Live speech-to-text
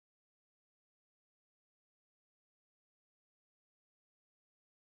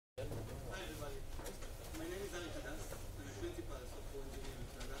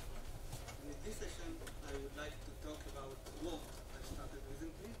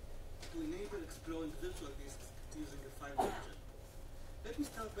exploring virtual disks using a file manager. Let me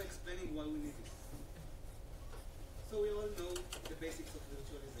start by explaining why we need this. So we all know the basics of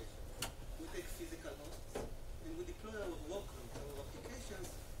virtualization. We take physical hosts and we deploy our workloads, our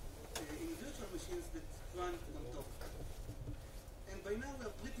applications in virtual machines that run on top of them. And by now we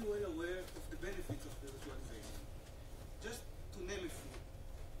are pretty well aware of the benefits of virtualization. Just to name a few,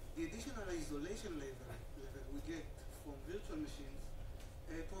 the additional isolation level we get from virtual machines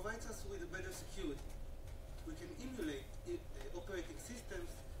provides us with a better security. We can emulate operating systems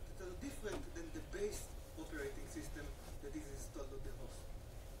that are different than the base operating system that is installed on the host.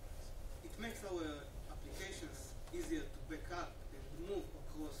 It makes our applications easier to back up and move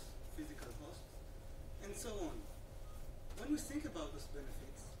across physical hosts, and so on. When we think about those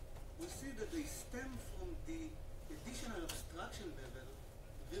benefits, we see that they stem from the additional abstraction level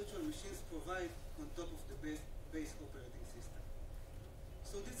virtual machines provide on top of the base operating system.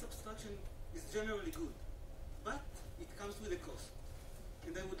 So this abstraction is generally good, but it comes with a cost.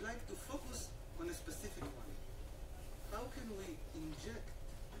 And I would like to focus on a specific one. How can we inject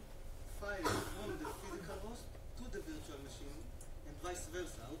files from the physical host to the virtual machine, and vice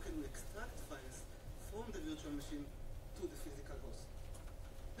versa? How can we extract files from the virtual machine to the physical host?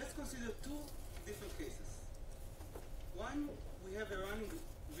 Let's consider two different cases. One, we have a running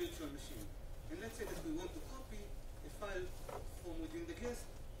virtual machine, and let's say that we want to copy a file from within the guest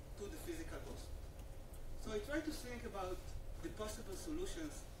to the physical host. So I try to think about the possible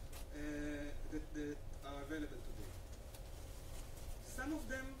solutions that are available today. Some of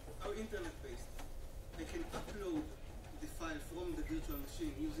them are internet-based. I can upload the file from the virtual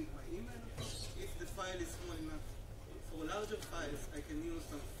machine using my email. If the file is small enough, for larger files, I can use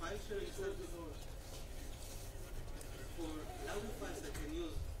some file sharing service. For larger files, I can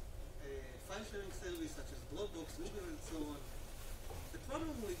use a file sharing service such as Dropbox, Google, and so on. The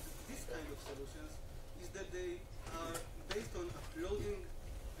problem with this kind of solutions is that they are based on uploading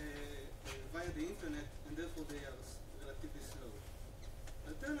via the internet, and therefore they are relatively slow.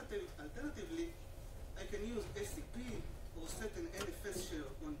 Alternatively, I can use SCP or set an NFS share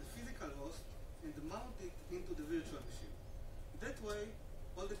on the physical host and mount it into the virtual machine. That way,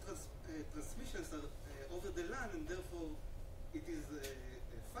 all the transmissions are over the LAN, and therefore it is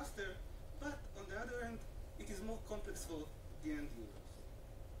faster, but on the other hand, it is more complex for the end users.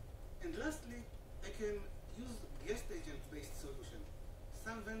 And lastly, I can use guest agent-based solution.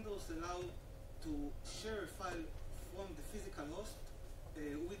 Some vendors allow to share a file from the physical host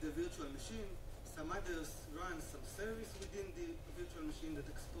with the virtual machine. Some others run some service within the virtual machine that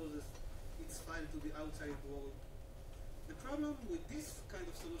exposes its file to the outside world. The problem with this kind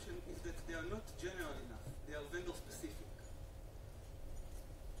of solution is that they are not general enough. They are vendor specific.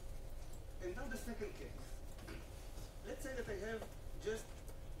 And now the second case. Let's say that I have just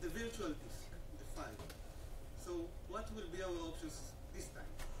the virtual disk, the file. So what will be our options this time?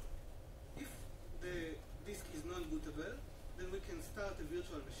 If the disk is non-bootable, then we can start a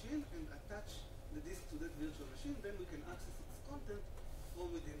virtual machine and attach the disk to that virtual machine. Then we can access its content from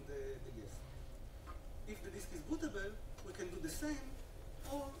within the disk. If the disk is bootable, we can do the same,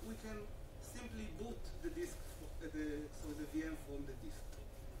 or we can simply boot the disk, so the VM from the disk.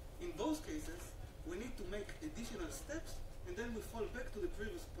 In both cases, we need to make additional steps, and then we fall back to the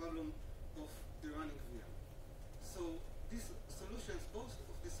previous problem of the running VM. So these solutions, both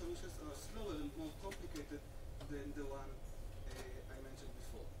of these solutions are slower and more complicated than the one I mentioned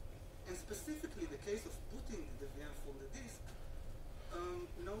before. And specifically the case of booting the VM from the disk,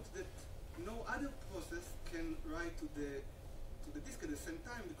 note that no other process can write to the disk at the same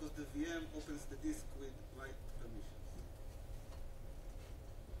time, because the VM opens the disk with write permissions.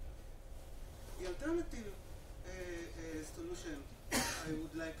 The alternative solution I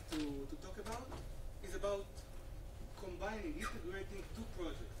would like to talk about is about combining, integrating two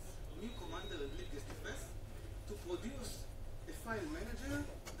projects, muCommander and Libguestfs, to produce a file manager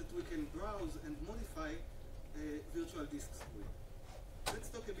that we can browse and modify virtual disks with. Let's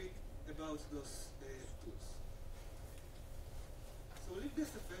talk a bit about those tools. So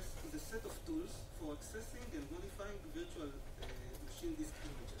Libguestfs is a set of tools for accessing and modifying virtual machine disk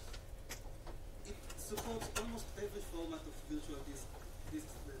images. It supports almost every format of virtual disks that is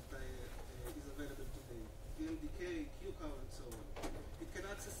available today. vmdk, qcow, and so on. It can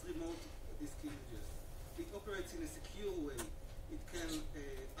access remote disk images. It operates in a secure way. It can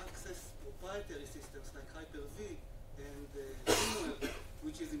access proprietary systems like Hyper-V and firmware,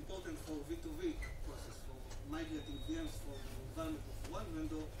 which is important for V2V process, for migrating VMs from an environment of one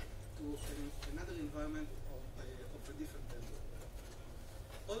vendor to another environment of a different vendor.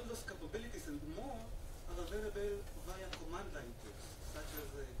 All those capabilities and more are available via command line tools, such as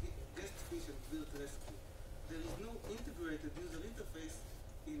Guestfish and the user interface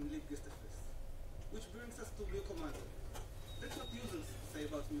in Libguestfs. Which brings us to muCommander. That's what users say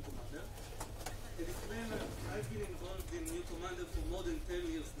about muCommander. A disclaimer, I've been involved in muCommander for more than 10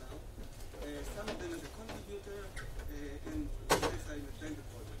 years now. Some of them as a contributor, and yes, I maintain the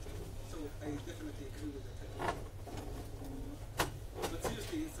project. So I definitely agree with that. But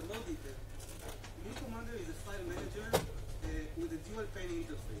seriously, in some more detail, muCommander is a file manager with a dual-pane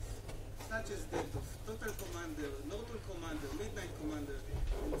interface, such as that of Total Commander, Normal Commander, Midnight Commander,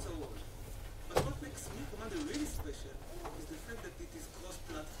 and so on. But what makes muCommander really special is the fact that it is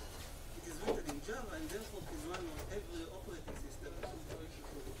cross-platform. It is written in Java and therefore can run on every operating system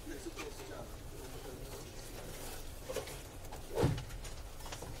that supports Java.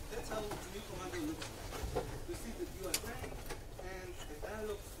 That's how muCommander looks like. We see the dual-pane and a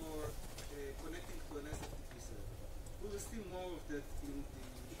dialog for connecting to an SFTP server. We will see more of that in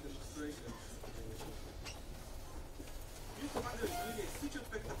the demonstration. muCommander is really a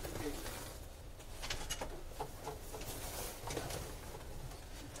feature-packed application.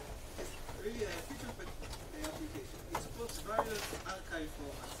 It's really a feature-packed application. It supports various archive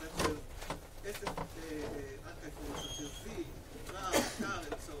formats, such as archive formats such as zip, RAR, tar,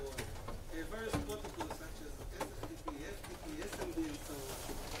 and so on. Various protocols such as SFTP, FTP, SMB, and so on.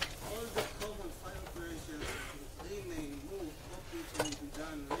 All the common file operations, rename, move, copy, can be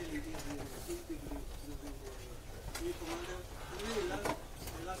done really easily and intuitively using muCommander. And really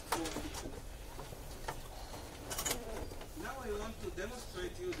last 4 features. Now I want to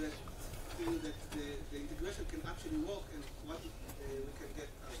demonstrate to you that the integration can actually work and what we can get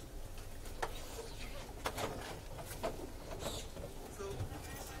out of it. So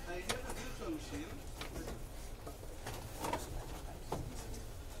I have a virtual machine.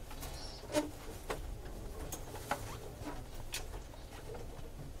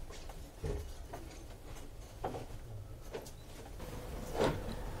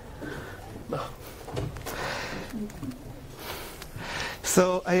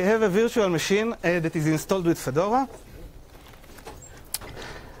 So I have a virtual machine that is installed with Fedora.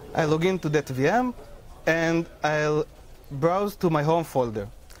 I log into that VM and I'll browse to my home folder.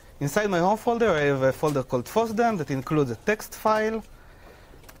 Inside my home folder I have a folder called FOSDEM that includes a text file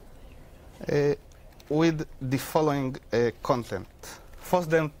with the following content.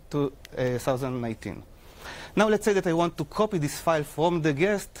 FOSDEM 2019. Now let's say that I want to copy this file from the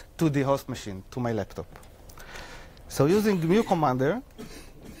guest to the host machine, to my laptop. So using muCommander,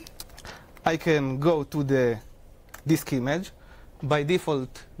 I can go to the disk image. By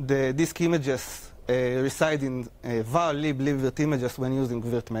default, the disk images reside in var, lib, libvirt images when using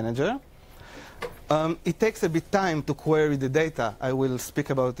Virt Manager. It takes a bit time to query the data. I will speak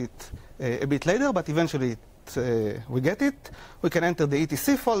about it a bit later, but eventually we get it. We can enter the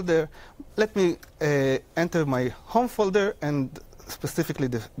etc folder. Let me enter my home folder and specifically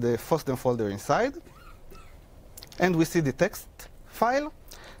the FOSDEM folder inside. And we see the text file.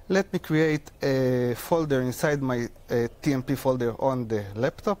 Let me create a folder inside my TMP folder on the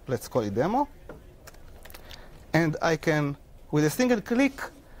laptop. Let's call it demo. And I can, with a single click,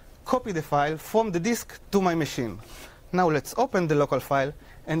 copy the file from the disk to my machine. Now let's open the local file,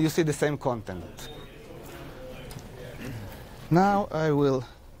 and you see the same content. Now I will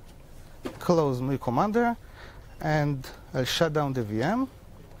close muCommander, and I'll shut down the VM.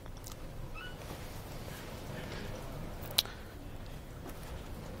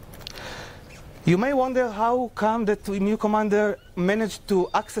 You may wonder how come that muCommander managed to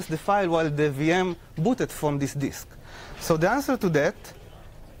access the file while the VM booted from this disk. So the answer to that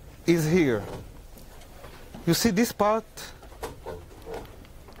is here. You see this part?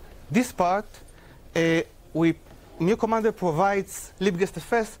 This part, muCommander provides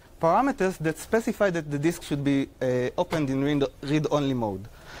Libguestfs parameters that specify that the disk should be opened in read-only mode.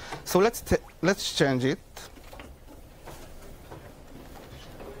 So let's change it.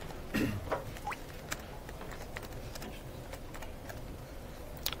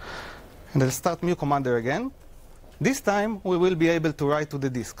 And I'll start muCommander again. This time, we will be able to write to the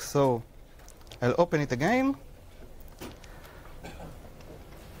disk. So I'll open it again.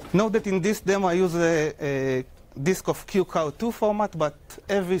 Note that in this demo, I use a disk of qcow2 format, but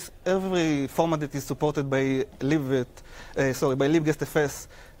every format that is supported by Libguestfs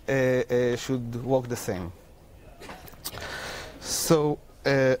should work the same. So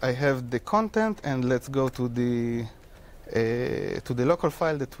I have the content, and let's go to the local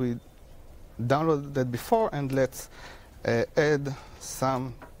file that we downloaded before, and let's add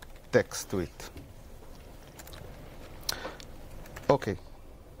some text to it. Okay.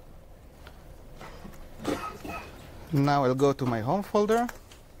 Now I'll go to my home folder.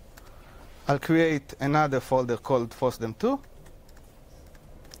 I'll create another folder called FOSDEM2,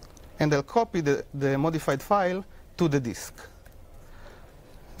 and I'll copy the modified file to the disk.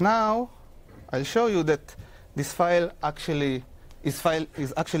 Now, I'll show you that this file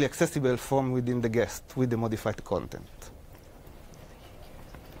is actually accessible from within the guest with the modified content.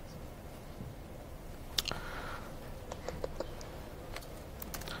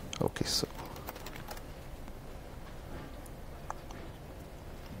 Okay, so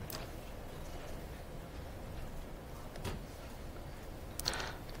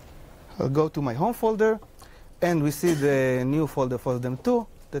I'll go to my home folder, and we see the new folder FOSDEM2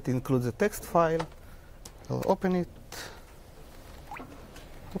 that includes a text file. I'll open it.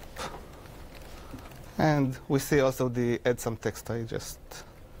 Oop. And we see also the add some text.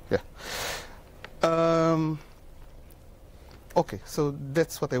 Okay, so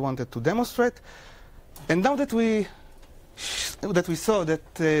that's what I wanted to demonstrate. And now that we saw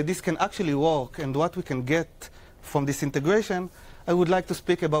that this can actually work and what we can get from this integration, I would like to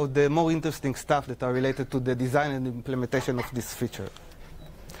speak about the more interesting stuff that are related to the design and implementation of this feature.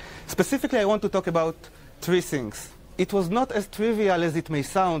 Specifically, I want to talk about three things. It was not as trivial as it may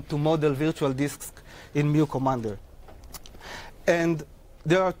sound to model virtual disks in muCommander. And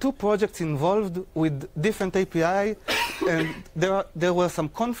there are two projects involved with different API, and there were some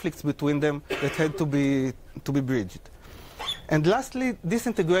conflicts between them that had to be bridged. And lastly, this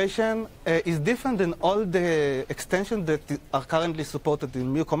integration is different than all the extensions that are currently supported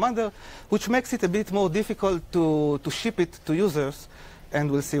in muCommander, which makes it a bit more difficult to ship it to users, and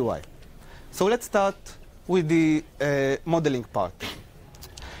we'll see why. So let's start with the modeling part.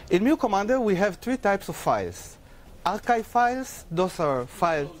 In muCommander, we have three types of files. Archive files, those are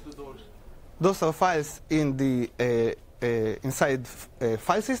files in the inside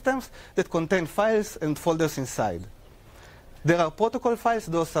file systems that contain files and folders inside. There are protocol files,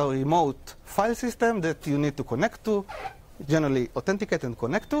 those are remote file systems that you need to connect to, generally authenticate and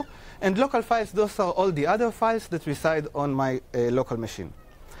connect to. And local files, those are all the other files that reside on my local machine.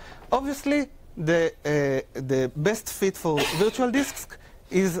 Obviously, the best fit for virtual disks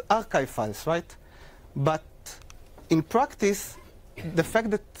is archive files, right? But in practice, the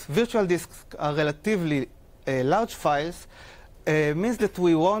fact that virtual disks are relatively large files means that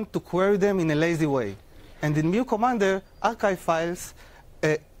we want to query them in a lazy way. And in muCommander, archive files,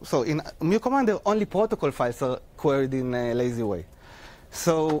 so in muCommander, only protocol files are queried in a lazy way.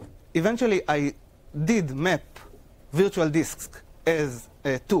 So eventually, I did map virtual disks as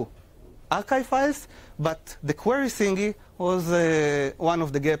to archive files, but the query thingy was one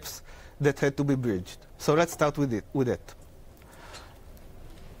of the gaps that had to be bridged. So let's start with it.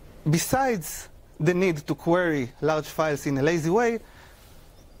 Besides the need to query large files in a lazy way,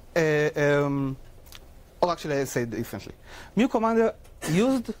 or actually I'll say it differently. muCommander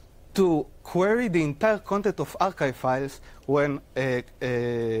used to query the entire content of archive files when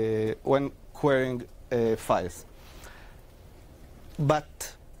querying files.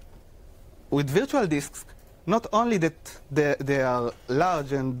 But with virtual disks, not only that they are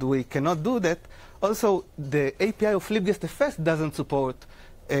large and we cannot do that, also the API of Libguestfs doesn't support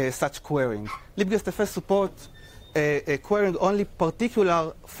such querying. Libguestfs supports querying only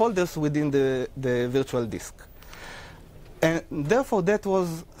particular folders within the virtual disk. And therefore, that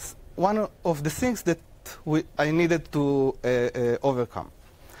was one of the things that I needed to overcome.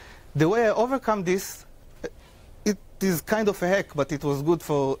 The way I overcome this, it is kind of a hack, but it was good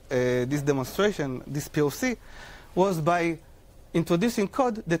for this demonstration, this POC, was by introducing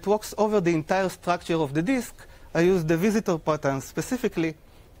code that walks over the entire structure of the disk. I used the visitor pattern specifically,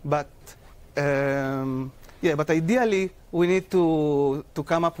 but but ideally, we need to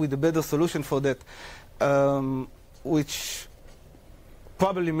come up with a better solution for that, which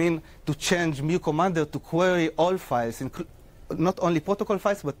probably mean to change muCommander to query all files, not only protocol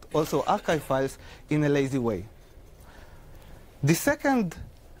files, but also archive files in a lazy way. The second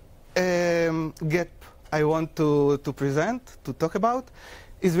gap I want to talk about,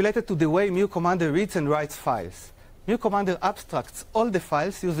 is related to the way muCommander reads and writes files. muCommander abstracts all the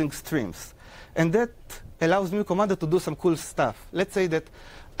files using streams. And that allows muCommander to do some cool stuff. Let's say that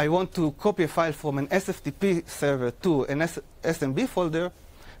I want to copy a file from an SFTP server to an SMB folder.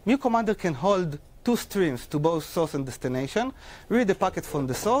 muCommander can hold two streams to both source and destination, read the packet from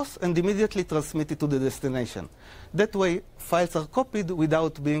the source, and immediately transmit it to the destination. That way, files are copied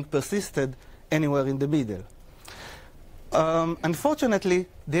without being persisted anywhere in the middle. Unfortunately,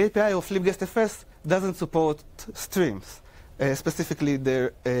 the API of Libguestfs doesn't support streams, specifically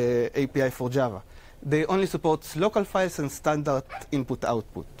their API for Java. They only support local files and standard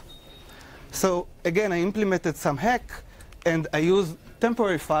input-output. So again, I implemented some hack, and I used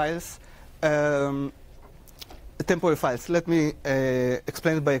temporary files temporary files. Let me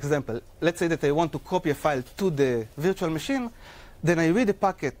explain it by example. Let's say that I want to copy a file to the virtual machine. Then I read a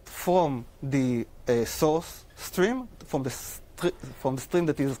packet from the source stream, from the stream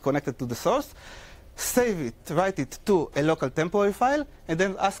that is connected to the source, save it, write it to a local temporary file, and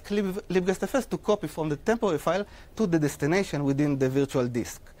then ask Libguestfs to copy from the temporary file to the destination within the virtual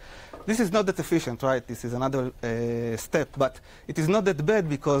disk. This is not that efficient, right? This is another step, but it is not that bad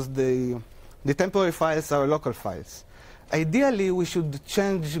because the temporary files are local files. Ideally, we should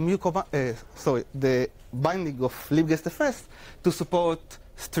change the binding of Libguestfs to support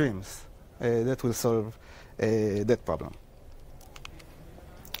streams. That will solve that problem.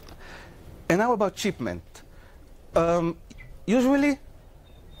 And now about shipment. Usually,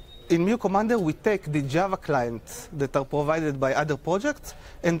 in muCommander, we take the Java clients that are provided by other projects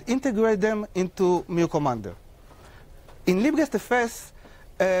and integrate them into muCommander. In Libguestfs,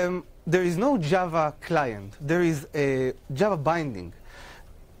 there is no Java client. There is a Java binding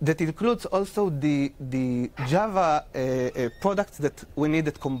that includes also the Java products that we need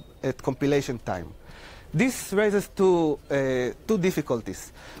at compilation time. This raises two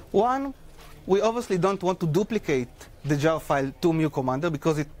difficulties. One, we obviously don't want to duplicate the Java file to muCommander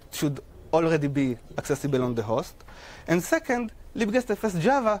because it should already be accessible on the host. And second, Libguestfs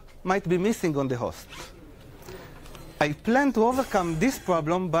Java might be missing on the host. I plan to overcome this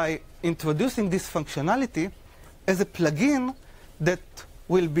problem by introducing this functionality as a plugin that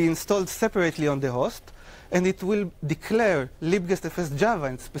will be installed separately on the host, and it will declare Libguestfs Java,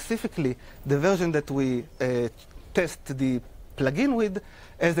 and specifically the version that we test the plugin with,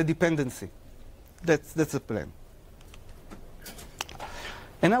 as a dependency. That's the plan.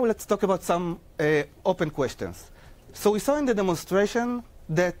 And now let's talk about some open questions. So we saw in the demonstration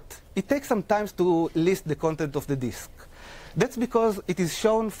that it takes some time to list the content of the disk. That's because it is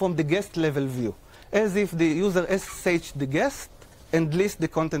shown from the guest level view, as if the user SSH the guest and list the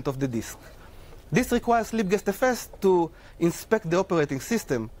content of the disk. This requires Libguestfs to inspect the operating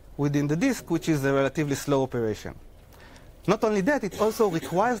system within the disk, which is a relatively slow operation. Not only that, it also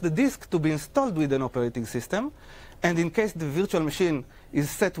requires the disk to be installed with an operating system, and in case the virtual machine is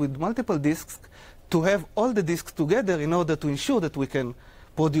set with multiple disks, to have all the disks together in order to ensure that we can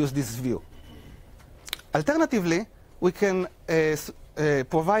produce this view. Alternatively, we can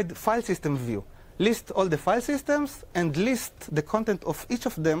provide file system view, list all the file systems, and list the content of each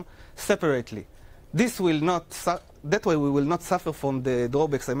of them separately. That way we will not suffer from the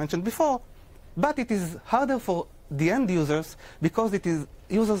drawbacks I mentioned before, but it is harder for the end users because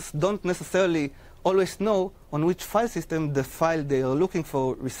users don't necessarily always know on which file system the file they are looking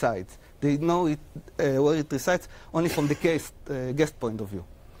for resides. They know where it resides only from the guest point of view.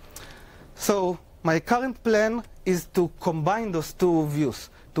 So my current plan is to combine those two views,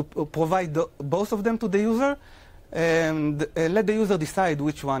 to provide both of them to the user and let the user decide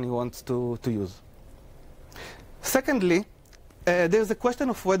which one he wants to use. Secondly, there's a question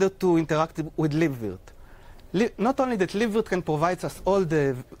of whether to interact with Libvirt. Not only that Libvirt can provide us all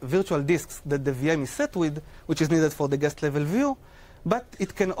the virtual disks that the VM is set with, which is needed for the guest level view, but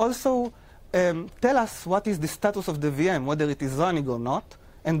it can also tell us what is the status of the VM, whether it is running or not.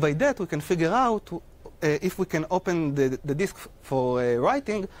 And by that, we can figure out if we can open the disk for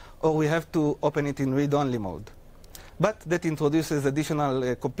writing, or we have to open it in read-only mode. But that introduces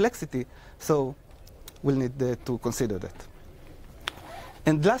additional complexity, so we'll need to consider that.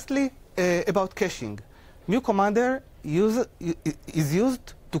 And lastly, about caching. muCommander is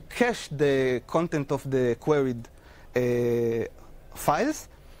used to cache the content of the queried files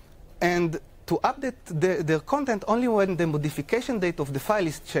and to update their content only when the modification date of the file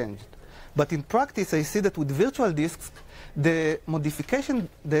is changed. But in practice, I see that with virtual disks, the modification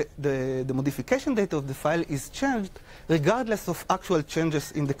date of the file is changed regardless of actual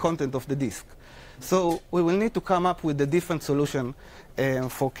changes in the content of the disk. So we will need to come up with a different solution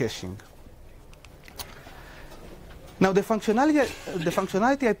for caching. Now, the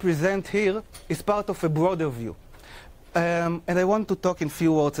functionality I present here is part of a broader view. And I want to talk in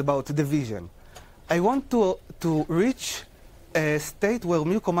few words about the vision. I want to reach a state where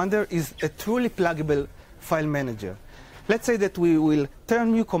muCommander is a truly pluggable file manager. Let's say that we will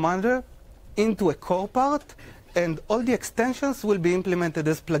turn muCommander into a core part, and all the extensions will be implemented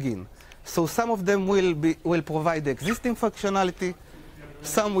as plugin. So some of them will provide the existing functionality,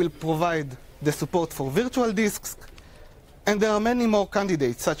 some will provide the support for virtual disks, and there are many more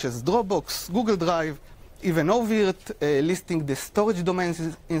candidates, such as Dropbox, Google Drive, even oVirt, listing the storage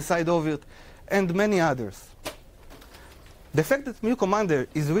domains inside oVirt, and many others. The fact that muCommander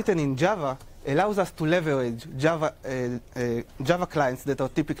is written in Java allows us to leverage Java clients that are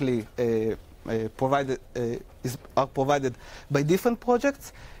typically are provided by different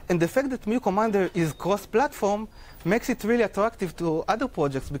projects. And the fact that muCommander is cross-platform makes it really attractive to other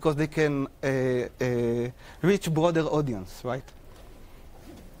projects because they can reach broader audience, right?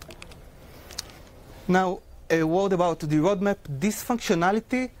 Now, a word about the roadmap. This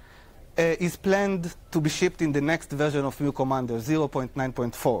functionality is planned to be shipped in the next version of muCommander,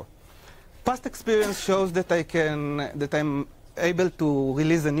 0.9.4. Past experience shows that I'm able to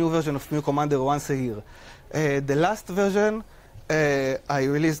release a new version of muCommander once a year. The last version, I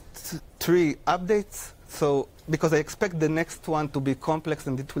released 3 updates, so because I expect the next one to be complex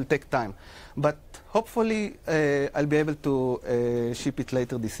and it will take time. But hopefully, I'll be able to ship it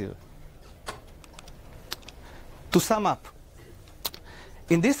later this year. To sum up,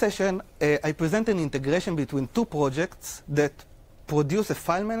 in this session, I present an integration between 2 projects that produce a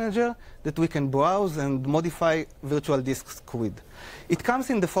file manager that we can browse and modify virtual disks with. It comes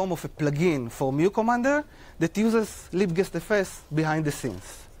in the form of a plugin for muCommander that uses Libguestfs behind the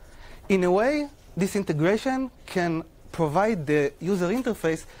scenes. In a way, this integration can provide the user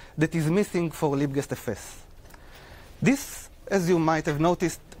interface that is missing for Libguestfs. This, as you might have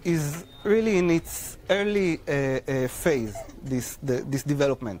noticed, is really in its early phase, this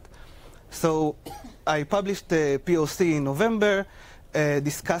development. So I published a POC in November,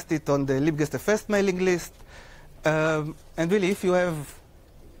 discussed it on the Libguestfs mailing list, and really if you have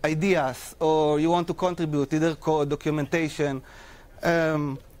ideas or you want to contribute, either code, documentation,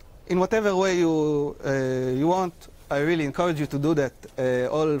 in whatever way you want, I really encourage you to do that.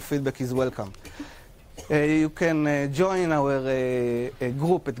 All feedback is welcome. You can join our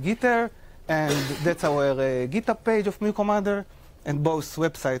group at Gitter, and that's our GitHub page of muCommander, and both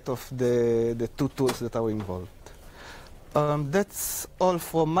websites of the 2 tools that are involved. That's all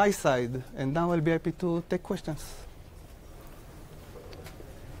from my side, and now I'll be happy to take questions.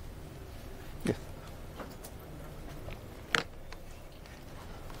 Yes.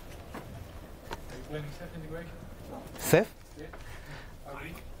 Are you planning Ceph integration? Ceph?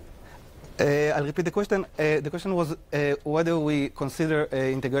 I'll repeat the question. The question was whether we consider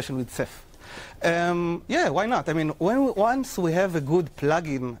integration with Ceph. Yeah, why not? I mean, once we have a good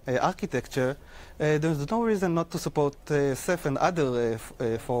plugin architecture, there's no reason not to support Ceph and other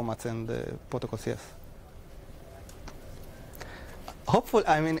formats and protocols, yes. Hopefully,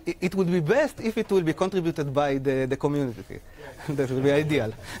 I mean, it would be best if it will be contributed by the community. Yeah. That would be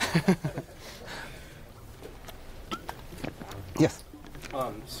ideal. Yes?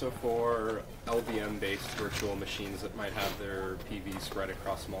 So for LVM-based virtual machines that might have their PV spread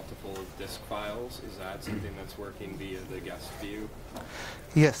across multiple disk files, is that something that's working via the guest view?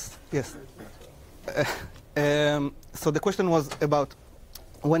 Yes, yes. So the question was about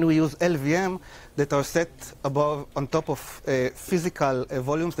when we use LVM that are set on top of physical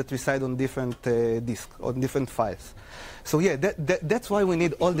volumes that reside on different disks, on different files. So yeah, that's why we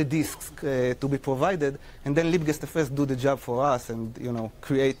need all the disks to be provided, and then Libguestfs do the job for us, and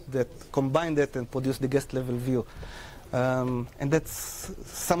create that, combine that, and produce the guest level view. And that's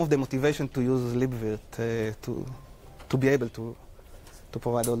some of the motivation to use Libvirt to be able to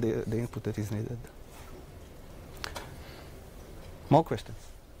provide all the input that is needed. More questions?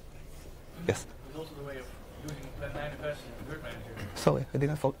 Yes. There's also the way of using Plan 9FS in Virt Manager. Sorry, I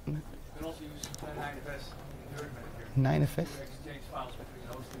didn't. You can also use Plan 9FS in Virt Manager. 9FS? To exchange files between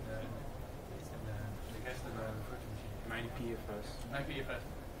host and the guest and the virtual machine. 9PFS.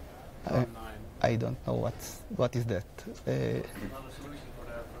 I don't know what is that. Another solution for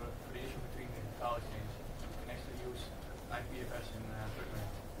the issue between the file exchange. You can actually use 9PFS in Virt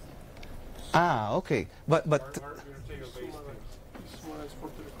Manager. Ah, okay. But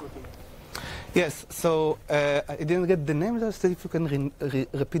yes, so I didn't get the name. Just if you can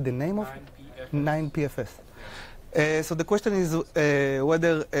repeat the name of 9PFS. So the question is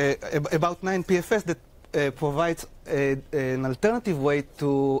whether about 9PFS that provides an alternative way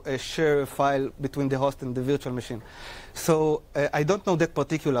to share a file between the host and the virtual machine. So I don't know that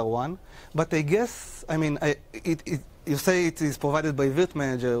particular one, but I guess, I mean, you say it is provided by Virt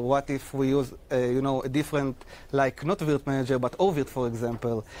Manager. What if we use, a different, like not Virt Manager, but oVirt, for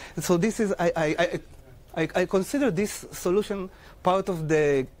example? And so this is, I consider this solution part of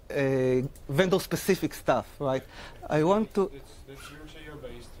the vendor-specific stuff, right? I want to. It's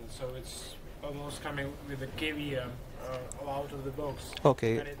user-based, so it's almost coming with a KVM out of the box.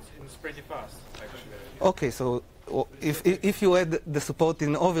 Okay. And it's pretty fast, actually. Okay, so if you add the support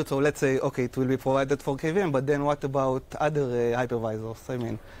in oVirt, so let's say, okay, it will be provided for KVM, but then what about other hypervisors? I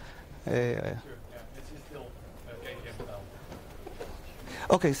mean, Sure, yeah, it's still KVM style.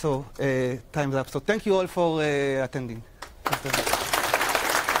 Okay, so time's up. So thank you all for attending.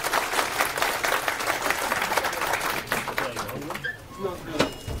 No.